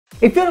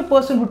If you're a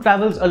person who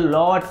travels a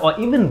lot or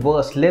even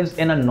worse lives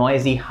in a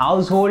noisy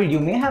household, you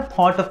may have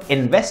thought of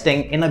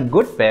investing in a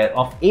good pair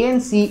of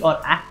ANC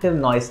or active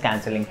noise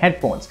cancelling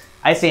headphones.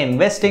 I say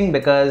investing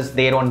because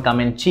they don't come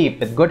in cheap,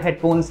 with good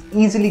headphones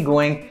easily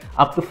going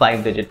up to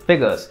 5-digit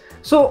figures.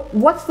 So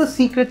what's the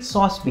secret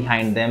sauce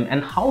behind them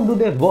and how do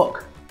they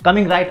work?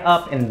 Coming right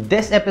up in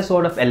this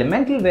episode of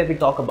Elemental, where we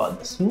talk about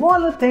the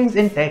smaller things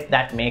in tech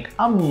that make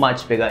a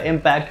much bigger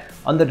impact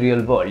on the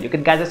real world. You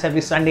can catch us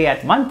every Sunday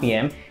at 1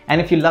 PM. And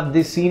if you love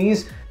this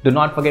series, do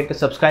not forget to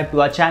subscribe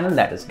to our channel,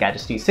 that is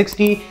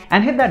Gadgety60,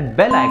 and hit that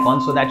bell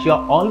icon so that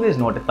you're always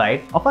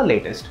notified of our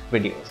latest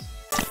videos.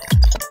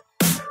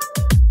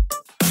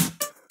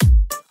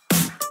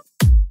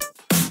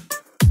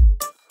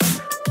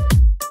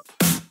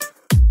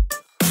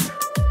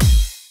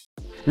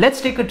 Let's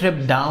take a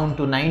trip down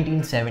to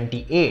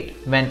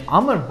 1978 when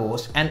Amar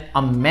Bose, an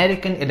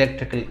American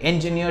electrical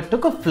engineer,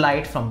 took a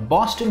flight from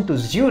Boston to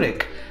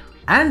Zurich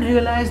and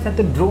realized that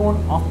the drone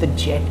of the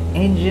jet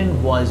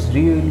engine was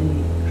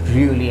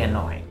really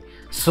annoying.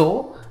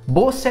 So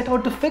Bose set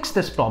out to fix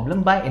this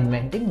problem by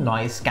inventing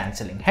noise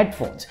cancelling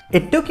headphones.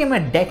 It took him a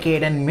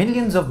decade and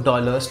millions of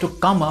dollars to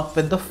come up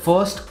with the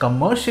first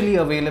commercially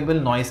available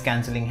noise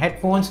cancelling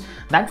headphones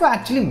that were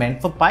actually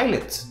meant for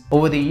pilots.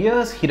 Over the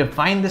years, he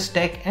refined this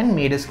tech and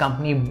made his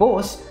company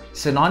Bose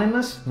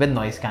synonymous with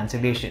noise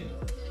cancellation.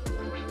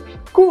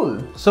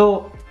 Cool,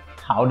 so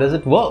how does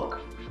it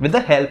work? With the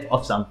help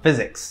of some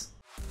physics.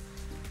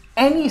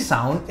 Any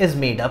sound is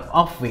made up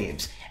of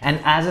waves, and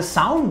as a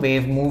sound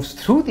wave moves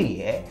through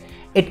the air,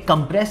 it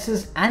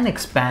compresses and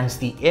expands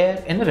the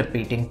air in a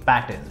repeating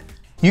pattern.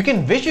 You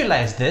can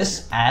visualize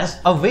this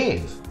as a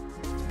wave.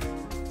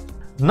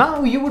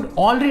 Now you would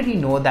already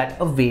know that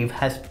a wave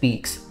has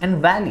peaks and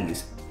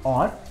valleys,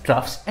 or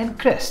troughs and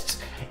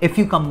crests. If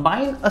you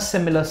combine a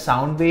similar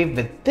sound wave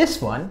with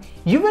this one,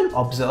 you will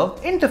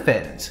observe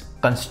interference.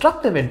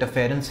 Constructive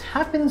interference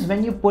happens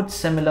when you put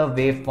similar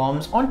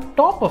waveforms on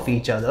top of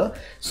each other,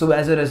 so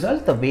as a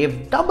result the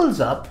wave doubles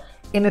up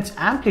in its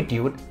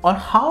amplitude or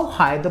how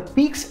high the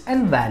peaks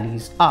and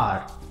valleys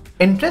are.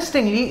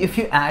 Interestingly, if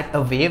you add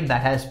a wave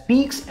that has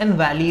peaks and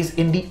valleys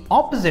in the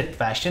opposite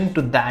fashion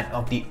to that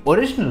of the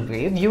original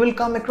wave, you will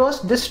come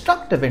across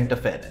destructive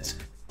interference.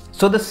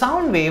 So the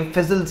sound wave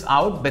fizzles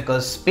out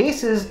because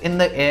spaces in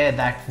the air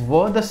that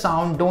were the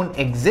sound don't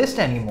exist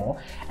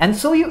anymore, and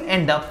so you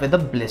end up with a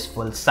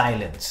blissful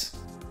silence.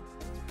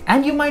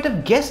 And you might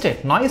have guessed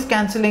it, noise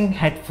cancelling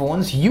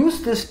headphones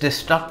use this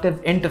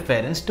destructive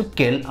interference to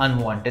kill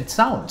unwanted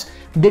sounds.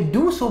 They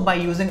do so by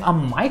using a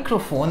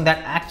microphone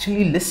that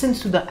actually listens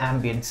to the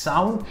ambient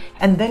sound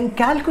and then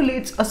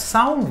calculates a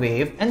sound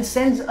wave and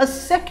sends a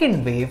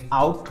second wave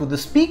out to the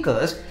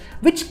speakers,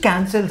 which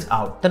cancels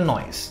out the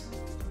noise.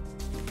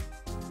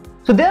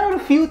 So there are a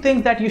few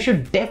things that you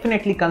should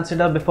definitely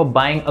consider before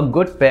buying a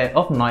good pair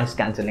of noise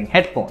cancelling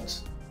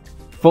headphones.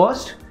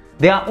 First,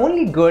 they are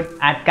only good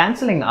at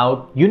cancelling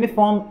out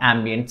uniform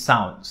ambient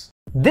sounds.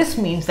 This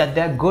means that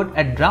they are good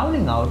at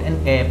drowning out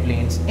an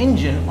airplane's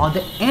engine or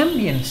the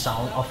ambient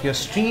sound of your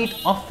street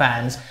or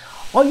fans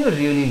or your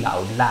really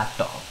loud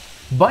laptop.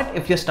 But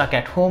if you're stuck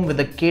at home with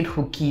a kid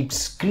who keeps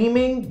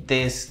screaming,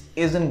 this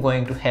isn't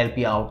going to help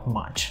you out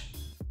much.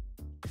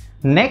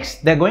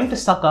 Next, they're going to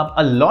suck up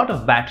a lot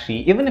of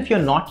battery even if you're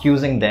not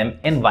using them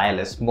in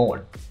wireless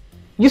mode.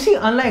 You see,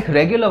 unlike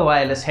regular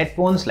wireless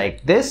headphones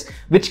like this,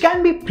 which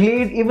can be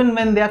played even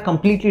when they are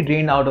completely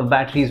drained out of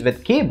batteries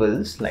with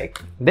cables like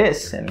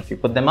this, and if you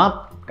put them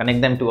up,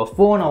 connect them to a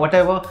phone or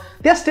whatever,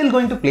 they are still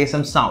going to play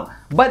some sound.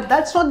 But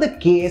that's not the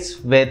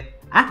case with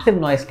active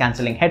noise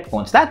cancelling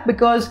headphones. That's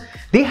because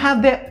they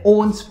have their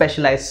own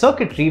specialized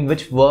circuitry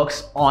which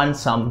works on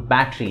some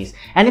batteries.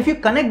 And if you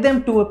connect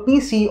them to a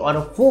PC or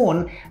a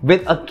phone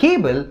with a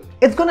cable,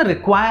 it's going to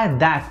require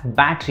that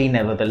battery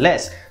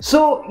nevertheless.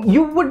 So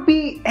you would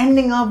be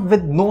ending up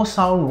with no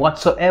sound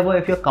whatsoever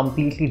if you're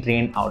completely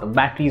drained out of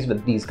batteries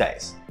with these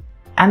guys.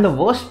 And the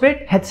worst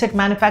bit, headset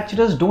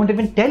manufacturers don't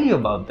even tell you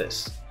about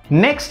this.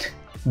 Next,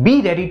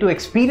 be ready to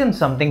experience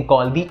something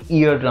called the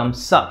eardrum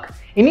suck.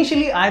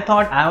 Initially, I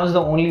thought I was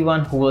the only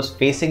one who was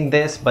facing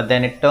this, but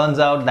then it turns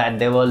out that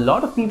there were a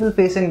lot of people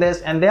facing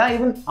this, and there are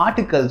even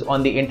articles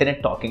on the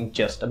internet talking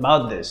just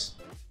about this.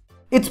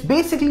 It's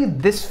basically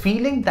this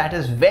feeling that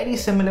is very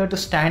similar to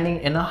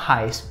standing in a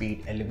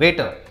high-speed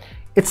elevator.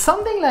 It's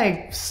something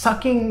like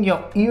sucking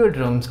your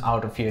eardrums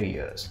out of your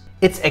ears.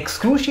 It's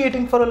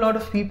excruciating for a lot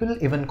of people,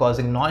 even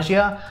causing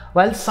nausea,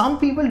 while some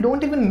people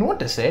don't even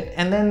notice it,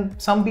 and then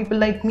some people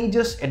like me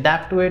just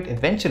adapt to it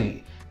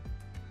eventually.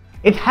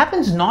 It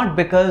happens not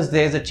because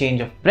there's a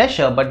change of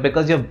pressure, but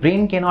because your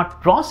brain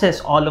cannot process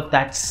all of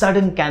that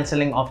sudden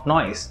cancelling of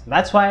noise.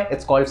 That's why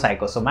it's called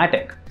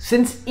psychosomatic.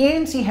 Since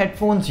ANC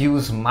headphones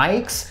use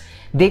mics,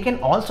 they can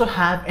also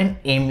have an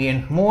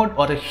ambient mode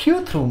or a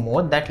hear-through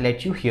mode that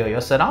lets you hear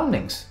your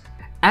surroundings.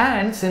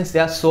 And since they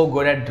are so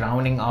good at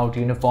drowning out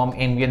uniform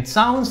ambient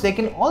sounds, they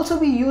can also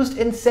be used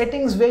in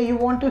settings where you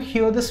want to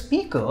hear the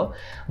speaker,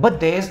 but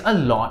there's a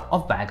lot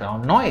of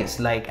background noise,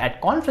 like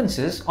at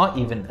conferences or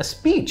even a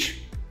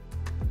speech.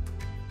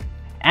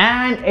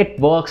 and it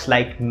works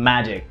like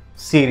magic.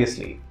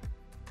 Seriously.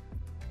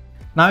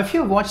 Now, if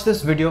you watch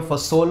this video for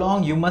so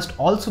long, you must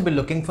also be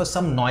looking for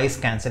some noise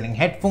cancelling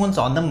headphones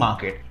on the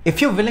market.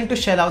 If you're willing to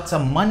shell out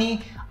some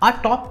money, our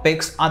top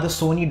picks are the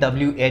Sony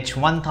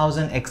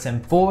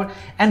WH-1000XM4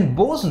 and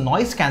Bose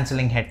noise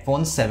cancelling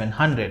headphones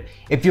 700.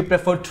 If you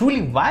prefer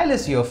truly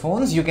wireless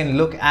earphones, you can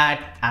look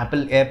at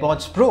Apple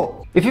AirPods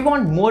Pro. If you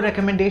want more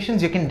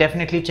recommendations, you can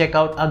definitely check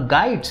out our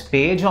guides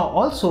page or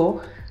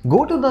also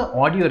go to the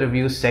audio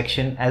reviews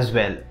section as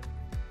well.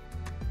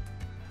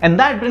 And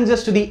that brings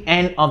us to the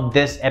end of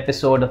this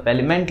episode of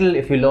Elemental.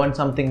 If you learned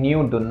something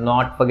new, do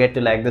not forget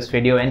to like this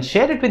video and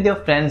share it with your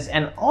friends.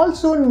 And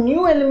also,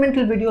 new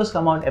Elemental videos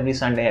come out every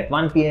Sunday at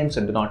 1 PM,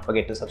 so do not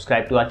forget to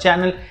subscribe to our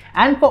channel.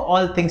 And for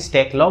all things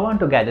tech, log on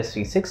to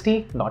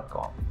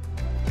gadgets360.com.